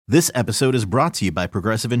This episode is brought to you by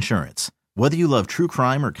Progressive Insurance. Whether you love true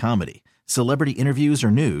crime or comedy, celebrity interviews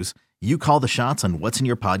or news, you call the shots on what's in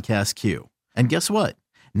your podcast queue. And guess what?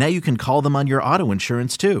 Now you can call them on your auto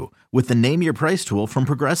insurance too with the Name Your Price tool from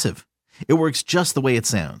Progressive. It works just the way it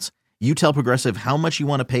sounds. You tell Progressive how much you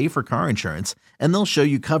want to pay for car insurance, and they'll show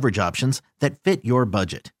you coverage options that fit your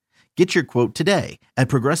budget. Get your quote today at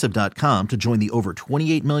Progressive.com to join the over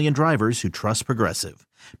 28 million drivers who trust Progressive.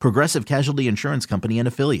 Progressive Casualty Insurance Company and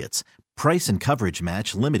Affiliates. Price and coverage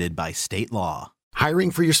match limited by state law. Hiring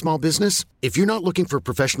for your small business? If you're not looking for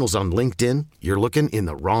professionals on LinkedIn, you're looking in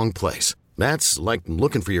the wrong place. That's like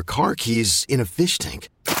looking for your car keys in a fish tank.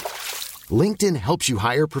 LinkedIn helps you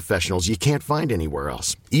hire professionals you can't find anywhere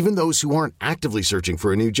else, even those who aren't actively searching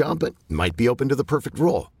for a new job but might be open to the perfect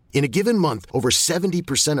role. In a given month, over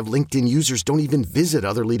 70% of LinkedIn users don't even visit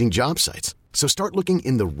other leading job sites. So start looking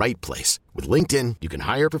in the right place. With LinkedIn, you can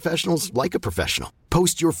hire professionals like a professional.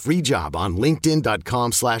 Post your free job on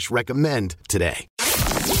linkedin.com/recommend today.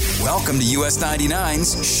 Welcome to US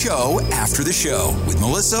 99's Show After the Show with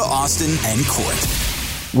Melissa, Austin, and Court.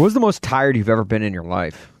 What was the most tired you've ever been in your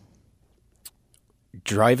life?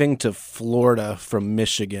 Driving to Florida from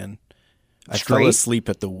Michigan. I fell asleep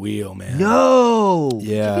at the wheel, man. No! Yeah.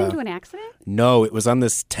 Did you get into an accident? No, it was on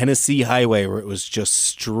this Tennessee highway where it was just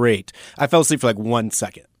straight. I fell asleep for like 1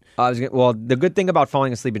 second. Well, the good thing about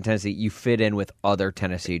falling asleep in Tennessee, you fit in with other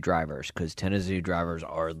Tennessee drivers because Tennessee drivers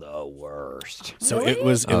are the worst. So it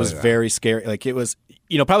was very scary. Like it was,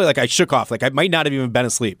 probably like I shook off. Like I might not have even been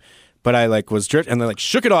asleep, but I like was drift and then like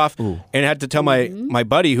shook it off and had to tell my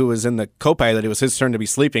buddy who was in the co-pilot, it was his turn to be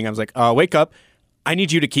sleeping. I was like, wake up. I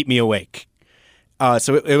need you to keep me awake.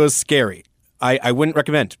 So it was scary. I wouldn't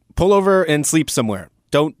recommend. Pull over and sleep somewhere.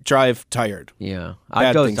 Don't drive tired. Yeah.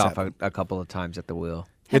 I dozed off a couple of times at the wheel.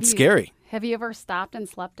 It's scary. Have you ever stopped and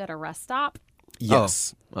slept at a rest stop?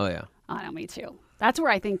 Yes. Oh yeah. Oh, no, me too. That's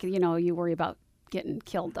where I think, you worry about getting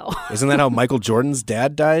killed, though. Isn't that how Michael Jordan's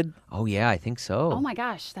dad died? Oh, yeah, I think so. Oh, my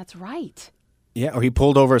gosh, that's right. Yeah, or he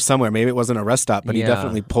pulled over somewhere. Maybe it wasn't a rest stop, but he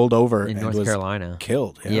definitely pulled over in and North was Carolina.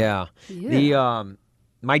 Killed. Yeah.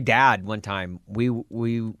 My dad one time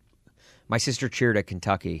my sister cheered at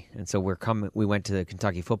Kentucky, and so we went to the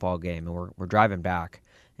Kentucky football game, and we're driving back,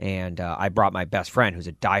 and I brought my best friend who's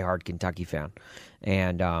a diehard Kentucky fan,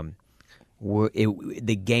 and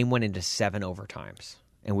the game went into 7 overtimes,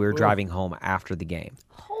 and we were driving home after the game.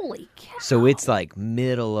 Holy cow! So it's like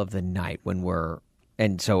middle of the night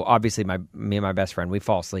and so obviously me and my best friend, we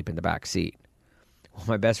fall asleep in the back seat. Well,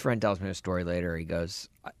 my best friend tells me a story later. He goes,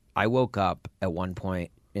 I woke up at one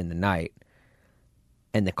point in the night,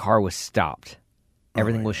 and the car was stopped.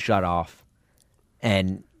 Everything was shut off,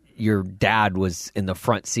 and your dad was in the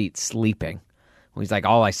front seat sleeping. He's like,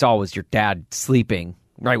 all I saw was your dad sleeping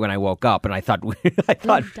right when I woke up, and I thought He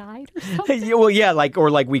died or something? well, yeah, like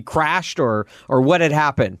we crashed or what had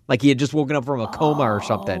happened. Like he had just woken up from a coma or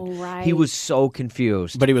something. Right. He was so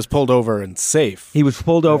confused. But he was pulled over and safe. He was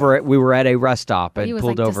pulled over. We were at a rest stop and He was,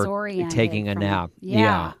 pulled like, over disoriented taking a nap.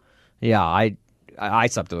 Yeah. I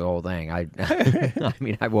slept through the whole thing. I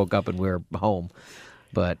mean, I woke up and we were home.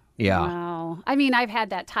 But yeah. Wow. I mean, I've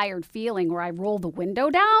had that tired feeling where I roll the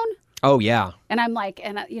window down. Oh yeah. And I'm like,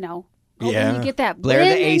 you get that blare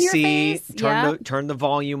wind the in your AC, face. turn the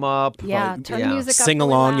volume up. Yeah, turn the music up. Sing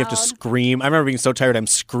really along. You have loud. to scream. I remember being so tired. I'm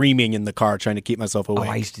screaming in the car trying to keep myself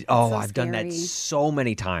awake. I've done that so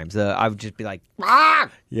many times. I would just be like,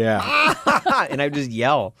 ah! Yeah. and I would just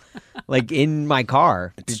yell, like in my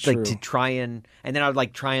car, It's just like to true. try and then I would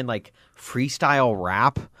like try and like freestyle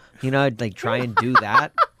rap. I'd like try and do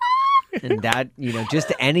that. And that,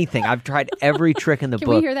 just anything. I've tried every trick in the Can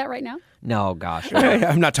book. we hear that right now? No, gosh.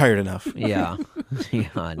 I'm not tired enough. Yeah.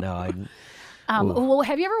 Yeah, no. Well,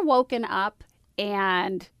 have you ever woken up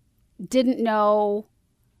and didn't know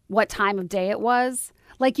what time of day it was?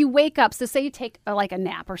 Like you wake up, so say you take a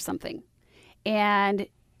nap or something, and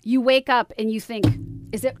you wake up and you think,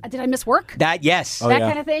 did I miss work? Yes. That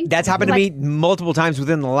kind of thing? That's happened to me multiple times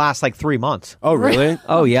within the last 3 months. Oh, really?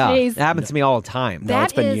 Oh, yeah. Jeez. It happens to me all the time. No,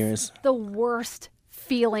 it's been is years. the worst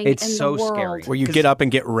feeling It's in so the world. scary. Where you get up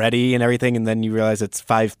and get ready and everything, and then you realize it's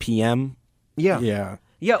 5 p.m. Yeah. Yeah.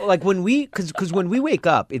 Yeah, like when because when we wake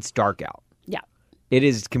up, it's dark out. Yeah. It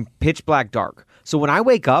is pitch black dark. So when I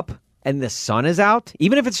wake up and the sun is out,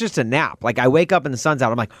 even if it's just a nap, like I wake up and the sun's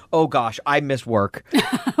out, I'm like, oh gosh, I missed work.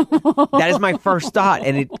 That is my first thought,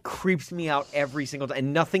 and it creeps me out every single time.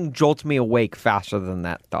 And nothing jolts me awake faster than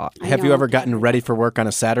that thought. Have you ever gotten ready for work on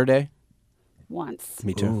a Saturday? Once.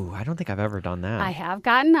 Me too. Ooh, I don't think I've ever done that. I have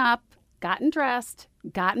gotten up, gotten dressed,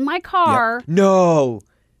 got in my car, No.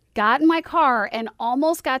 got in my car, and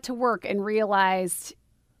almost got to work and realized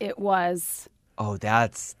it was Oh,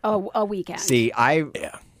 that's a weekend. see.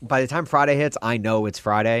 By the time Friday hits, I know it's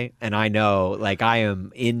Friday, and I know like I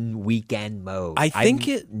am in weekend mode. I think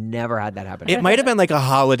I've never had that happen. It might have been like a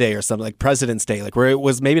holiday or something, like President's Day, like where it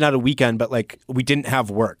was maybe not a weekend, but like we didn't have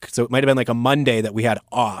work. So it might have been like a Monday that we had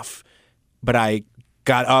off. But I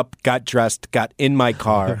got up, got dressed, got in my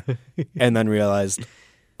car, and then realized,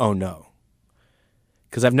 oh no.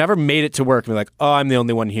 Because I've never made it to work and be like, oh, I'm the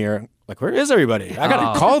only one here. Like, where is everybody? I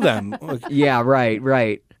got to call them. Like, Yeah,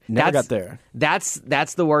 right. never got there. That's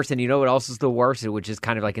the worst. And you know what else is the worst, which is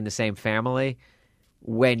kind of like in the same family,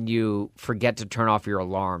 when you forget to turn off your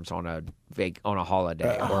alarms on a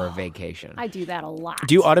holiday or a vacation. I do that a lot.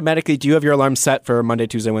 Do you have your alarm set for Monday,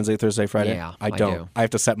 Tuesday, Wednesday, Thursday, Friday? Yeah, I I don't. do. I have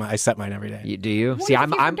to set mine every day. Do you? What See, if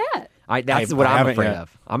I'm you forget? that's I what I'm haven't afraid yet.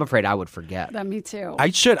 of. I'm afraid I would forget. Me too. I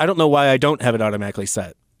should. I don't know why I don't have it automatically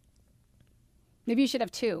set. Maybe you should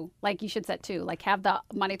have 2. Like you should set 2. Like have the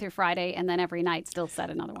Monday through Friday, and then every night still set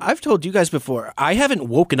another one. I've told you guys before, I haven't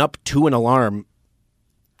woken up to an alarm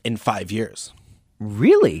in 5 years,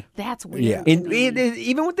 Really? That's weird. Yeah. to me.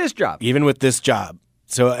 Even with this job. even with this job.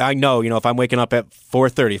 So I know, if I'm waking up at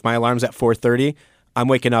 4:30, if my alarm's at 4:30, I'm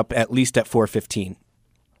waking up at least at 4:15.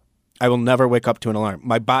 I will never wake up to an alarm.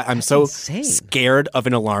 I'm so insane. scared of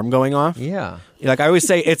an alarm going off. Yeah. Like I always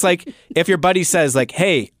say, it's like if your buddy says like,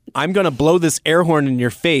 hey, I'm going to blow this air horn in your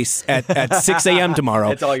face at 6 a.m. tomorrow.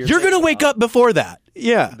 That's all you're going to thinking wake up before that.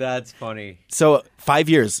 Yeah. That's funny. So 5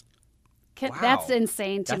 years. That's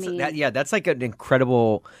insane to me. That's like an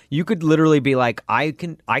incredible. You could literally be like, I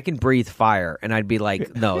can breathe fire, and I'd be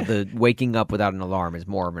like, no, the waking up without an alarm is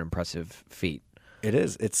more of an impressive feat. It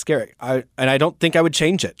is. It's scary. And I don't think I would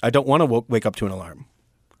change it. I don't want to wake up to an alarm.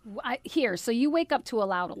 So you wake up to a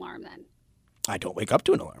loud alarm then? I don't wake up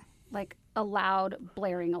to an alarm. Like a loud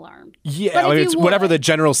blaring alarm? Yeah, But if you it's whatever would- the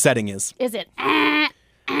general setting is. Is it?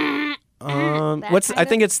 I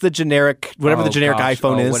think it's the generic, whatever the generic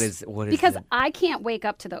iPhone is. What is Because it? I can't wake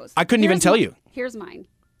up to those. I couldn't even tell you. Here's mine.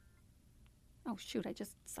 Oh, shoot. I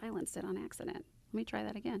just silenced it on accident. Let me try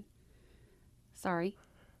that again. Sorry.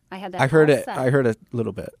 I had that. I heard all it. set. I heard a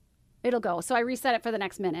little bit. It'll go. So I reset it for the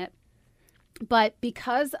next minute. But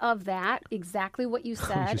because of that, exactly what you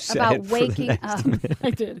said set about it for the waking next up.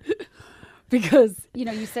 I did. Because,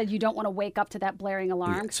 you said you don't want to wake up to that blaring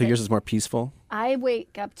alarm. So yours is more peaceful? I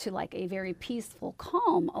wake up to like a very peaceful,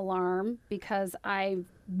 calm alarm because I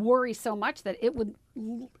worry so much that it would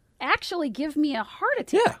actually give me a heart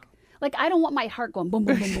attack. Yeah. Like I don't want my heart going boom,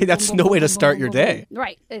 boom, boom, boom. That's boom, no boom, way to boom, start boom, your boom, boom. day.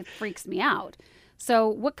 Right. It freaks me out. So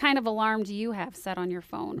what kind of alarm do you have set on your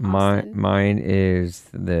phone, My Austin? mine is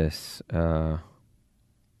this.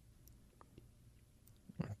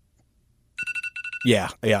 Yeah.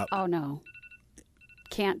 Oh, no.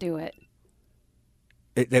 Can't do it.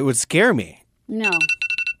 It would scare me. No.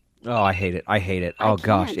 Oh, I hate it. I Oh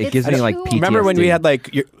gosh, can't. it It's gives me like too- PTSD. Remember when we had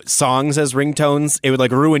like your songs as ringtones? It would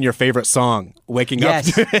like ruin your favorite song. Waking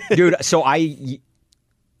Yes, up to it. dude. So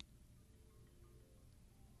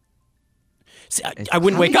See, I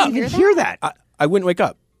wouldn't wake How up. do you even hear that. I wouldn't wake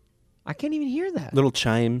up. I can't even hear that. Little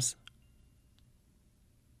chimes.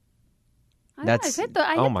 That's I hit the,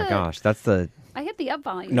 I oh hit my the, gosh, that's the I hit the up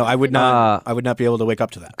volume. No, I would not. I would not be able to wake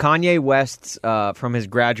up to that. Kanye West's from his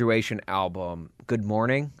graduation album, "Good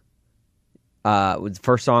Morning." Was the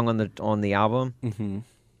first song on the album. Mm-hmm.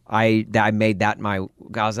 I made that my.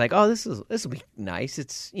 I was like, oh, this will be nice.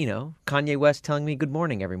 It's Kanye West telling me good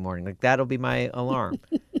morning every morning. Like that'll be my alarm.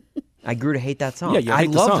 I grew to hate that song. Yeah, you I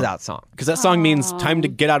hate the loved song. that song. Because that song means time to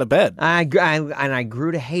get out of bed. I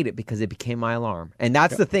grew to hate it because it became my alarm. And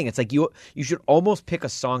that's the thing. It's like you should almost pick a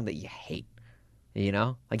song that you hate.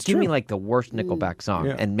 Like give me like the worst Nickelback song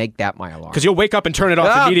and make that my alarm. Because you'll wake up and turn it off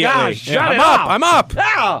Oh, immediately. gosh, shut I'm it up. off. I'm up.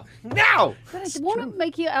 No, no. But won't it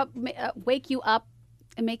make you wake you up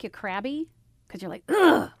and make you crabby? Because you're like,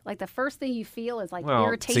 ugh. Like the first thing you feel is like Well,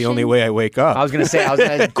 irritation. It's the only way I wake up. I was gonna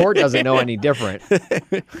say, Court doesn't know any different.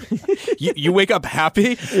 You wake up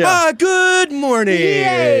happy? Ah, good morning.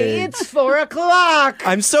 Yay! It's 4:00.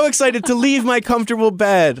 I'm so excited to leave my comfortable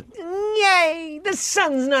bed. Yay! The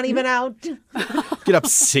sun's not even out. Get up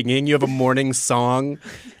singing. You have a morning song.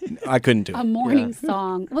 I couldn't do A it. morning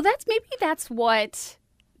song. Well, that's what.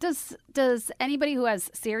 Does anybody who has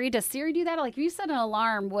Siri, does Siri do that? Like if you set an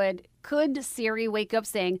alarm, could Siri wake up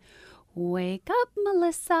saying, "Wake up,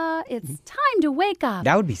 Melissa. It's time to wake up."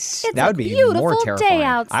 That would be a more beautiful day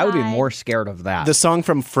terrifying. I would be outside. more scared of that. The song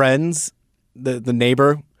from Friends, the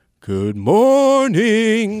neighbor. Good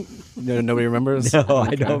morning. Nobody remembers? No,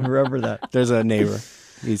 I don't remember that. There's a neighbor.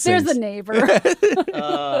 He There's sings. a neighbor.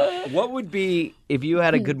 What would be if you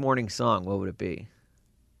had a good morning song? What would it be?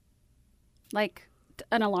 Like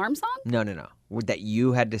just an alarm song? No. That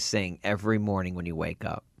you had to sing every morning when you wake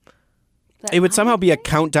up. It would somehow be a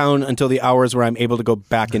countdown until the hours where I'm able to go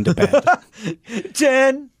back into bed.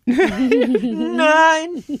 10,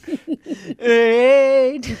 9,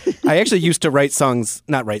 8. I actually used to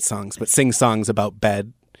sing songs about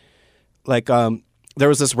bed. Like, there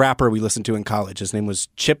was this rapper we listened to in college. His name was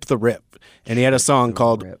Chip the Rip. And he had a song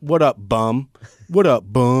called What Up, Bum? What up,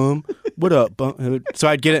 bum? What up, bum? So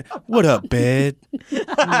I'd get it, what up, bed?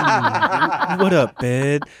 What up,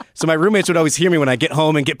 bed? So my roommates would always hear me when I get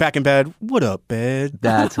home and get back in bed. What up, bed?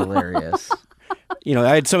 That's hilarious. You know,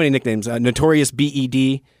 I had so many nicknames. Notorious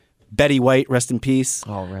B.E.D., Betty White, rest in peace.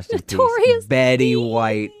 Oh, rest in Notorious peace. Betty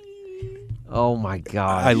White. Oh, my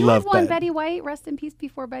God. I love one Betty. Betty White, rest in peace,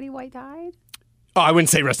 before Betty White died? Oh, I wouldn't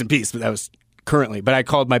say rest in peace, but that was currently. But I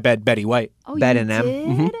called my bed Betty White. Oh, Bet you and M.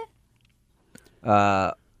 did?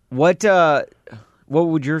 What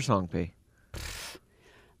would your song be?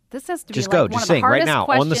 This has to Just be like go. one Just of the sing right hardest now on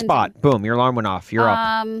the questions. spot. Boom, your alarm went off. You're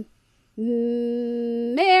up.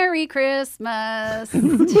 Merry Christmas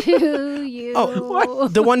to you. Oh,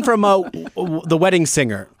 what? The one from The Wedding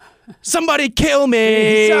Singer. Somebody kill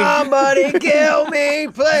me. Somebody kill me,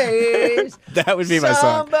 please. That would be my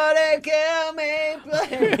song. Somebody kill me,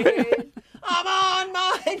 please. I'm on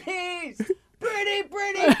my knees. Pretty,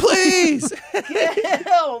 Please.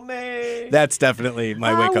 kill me. That's definitely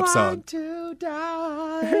my wake-up song. I want to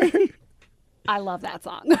die. I love that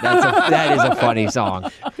song. That is a funny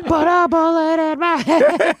song. Put a bullet in my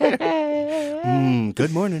head.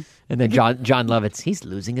 Good morning. And then John Lovitz, he's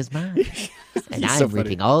losing his mind. And I'm so funny.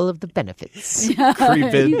 reaping all of the benefits.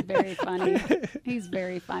 Creeping. He's very funny. He's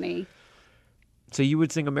very funny. So you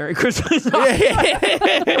would sing a Merry Christmas song?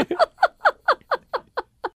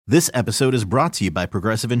 This episode is brought to you by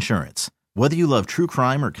Progressive Insurance. Whether you love true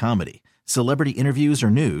crime or comedy, celebrity interviews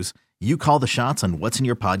or news, you call the shots on what's in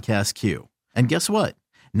your podcast queue. And guess what?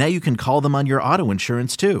 Now you can call them on your auto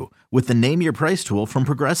insurance too with the Name Your Price tool from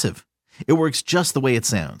Progressive. It works just the way it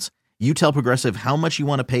sounds. You tell Progressive how much you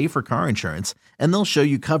want to pay for car insurance, and they'll show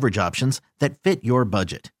you coverage options that fit your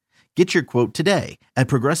budget. Get your quote today at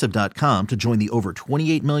Progressive.com to join the over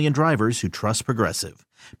 28 million drivers who trust Progressive.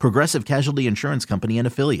 Progressive Casualty Insurance Company and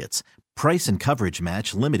Affiliates. Price and coverage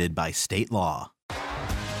match limited by state law.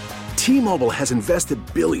 T-Mobile has invested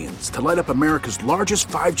billions to light up America's largest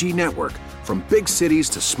 5G network, from big cities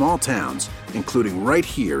to small towns, including right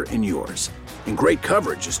here in yours. And great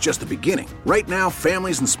coverage is just the beginning. Right now,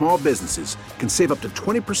 families and small businesses can save up to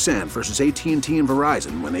 20% versus AT&T and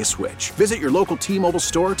Verizon when they switch. Visit your local T-Mobile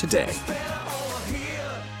store today.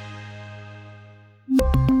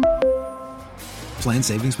 Plan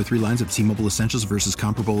savings with 3 lines of T-Mobile Essentials versus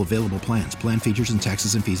comparable available plans. Plan features and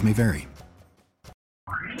taxes and fees may vary.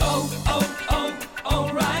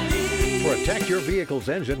 Protect your vehicle's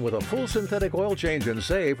engine with a full synthetic oil change and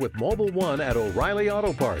save with Mobil 1 at O'Reilly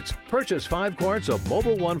Auto Parts. Purchase 5 quarts of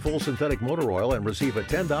Mobil 1 full synthetic motor oil and receive a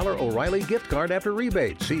 $10 O'Reilly gift card after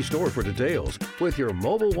rebate. See store for details. With your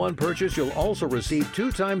Mobil 1 purchase, you'll also receive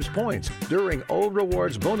 2 times points during O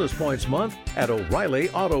Rewards Bonus Points Month at O'Reilly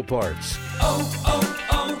Auto Parts.